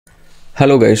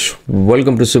Hello guys,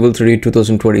 welcome to Civil 3D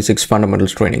 2026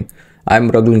 Fundamentals Training. I'm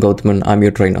Raghulan, I'm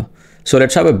your trainer. So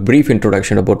let's have a brief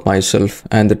introduction about myself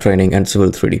and the training and Civil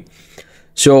 3D.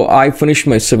 So I finished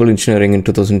my civil engineering in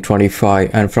 2025,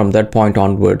 and from that point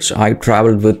onwards, I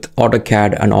traveled with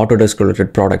AutoCAD and Autodesk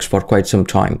related products for quite some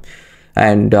time.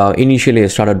 And initially I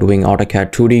started doing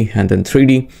AutoCAD 2D and then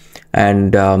 3D,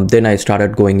 and then I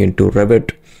started going into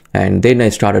Revit, and then I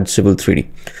started Civil 3D.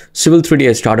 Civil 3D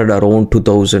I started around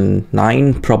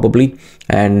 2009 probably,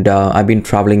 and I've been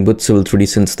traveling with Civil 3D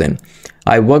since then.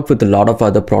 I work with a lot of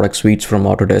other product suites from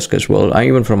Autodesk as well,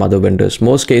 even from other vendors.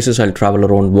 Most cases I'll travel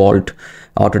around Vault,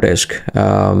 Autodesk,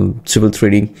 Civil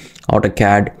 3D,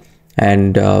 AutoCAD,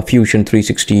 and Fusion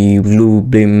 360, Blue,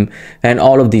 BIM, and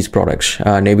all of these products.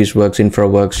 Navisworks,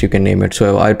 InfraWorks, you can name it.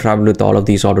 So I travel with all of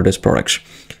these Autodesk products.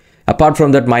 Apart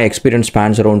from that, my experience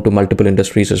spans around to multiple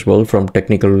industries as well, from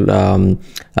technical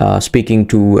speaking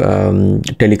to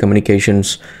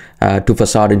telecommunications to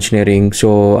facade engineering.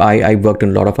 So I worked in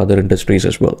a lot of other industries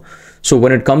as well. So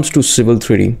when it comes to Civil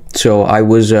 3D, so I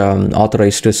was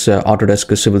authorized as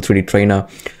Autodesk Civil 3D trainer,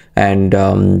 and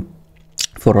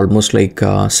for almost like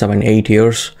 7-8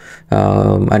 years,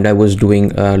 and I was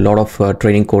doing a lot of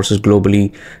training courses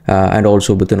globally and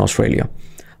also within Australia.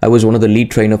 I was one of the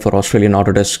lead trainer for Australian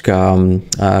Autodesk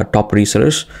top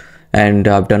resellers, and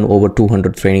I've done over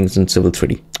 200 trainings in Civil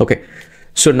 3D. Okay,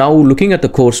 so now looking at the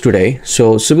course today,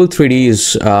 so Civil 3D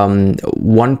is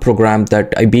one program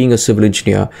that, being a civil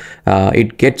engineer,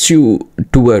 it gets you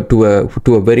to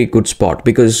a very good spot,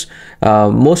 because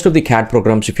most of the CAD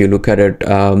programs, if you look at it,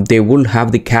 they will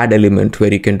have the CAD element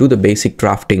where you can do the basic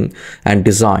drafting and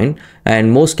design,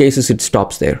 and most cases it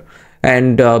stops there.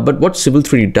 And but what Civil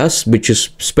 3D does, which is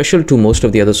special to most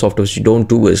of the other softwares you don't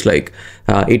do, is like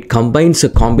it combines a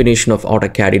combination of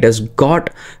AutoCAD. It has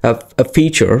got a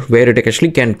feature where it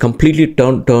actually can completely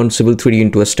turn Civil 3D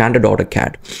into a standard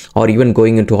AutoCAD, or even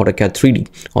going into AutoCAD 3D,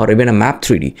 or even a map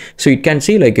 3D. So you can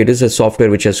see like it is a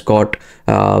software which has got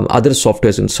other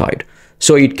softwares inside.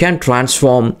 So it can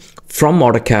transform from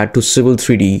AutoCAD to Civil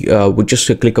 3D with just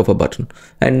a click of a button.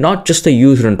 And not just the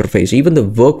user interface, even the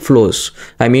workflows.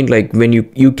 I mean, like when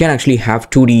you can actually have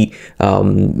 2D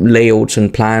layouts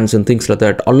and plans and things like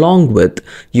that, along with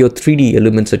your 3D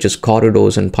elements such as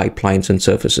corridors and pipelines and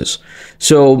surfaces.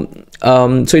 So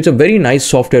it's a very nice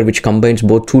software which combines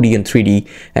both 2D and 3D,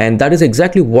 and that is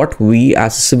exactly what we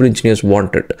as civil engineers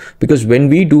wanted. Because when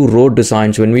we do road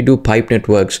designs, when we do pipe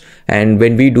networks, and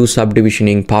when we do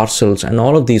subdivisioning, parcels, and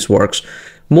all of these works,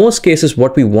 most cases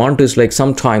what we want is like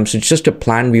sometimes it's just a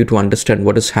plan view to understand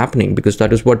what is happening, because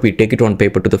that is what we take it on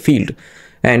paper to the field,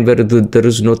 and where there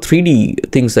is no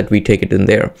 3D things that we take it in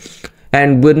there.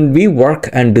 And when we work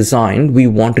and design, we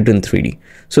want it in 3D.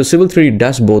 So Civil 3D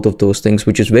does both of those things,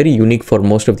 which is very unique for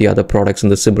most of the other products in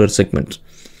the similar segments.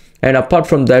 And apart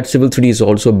from that, Civil 3D is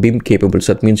also BIM capable.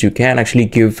 So that means you can actually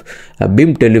give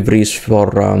BIM deliveries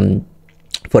for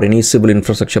any civil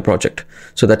infrastructure project.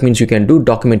 So that means you can do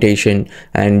documentation,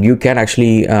 and you can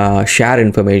actually share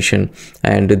information,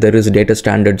 and there is data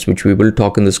standards which we will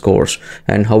talk in this course,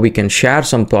 and how we can share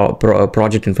some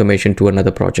project information to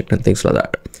another project and things like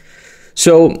that.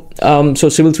 So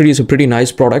Civil 3D is a pretty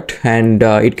nice product, and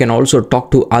it can also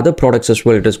talk to other products as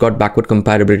well. It has got backward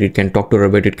compatibility. It can talk to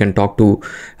Revit, it can talk to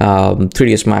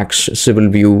 3ds Max, Civil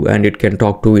View, and it can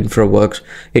talk to InfraWorks.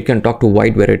 It can talk to a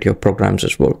wide variety of programs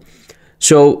as well.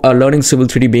 So learning Civil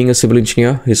 3D, being a civil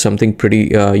engineer, is something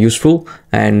pretty useful,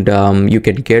 and you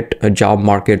can get job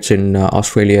markets in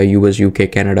Australia, US,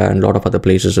 UK, Canada, and a lot of other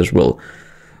places as well.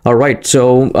 All right,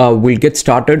 so we'll get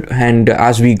started, and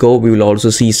as we go, we will also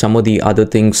see some of the other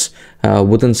things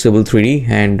within Civil 3D,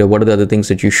 and what are the other things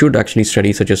that you should actually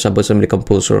study, such as subassembly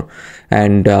composer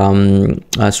and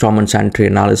storm and sanitary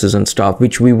analysis and stuff,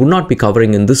 which we will not be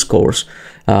covering in this course,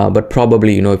 but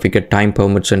probably, you know, if we get time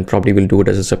permits, and probably we'll do it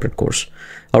as a separate course.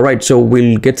 All right, so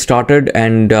we'll get started,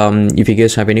 and if you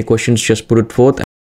guys have any questions, just put it forth.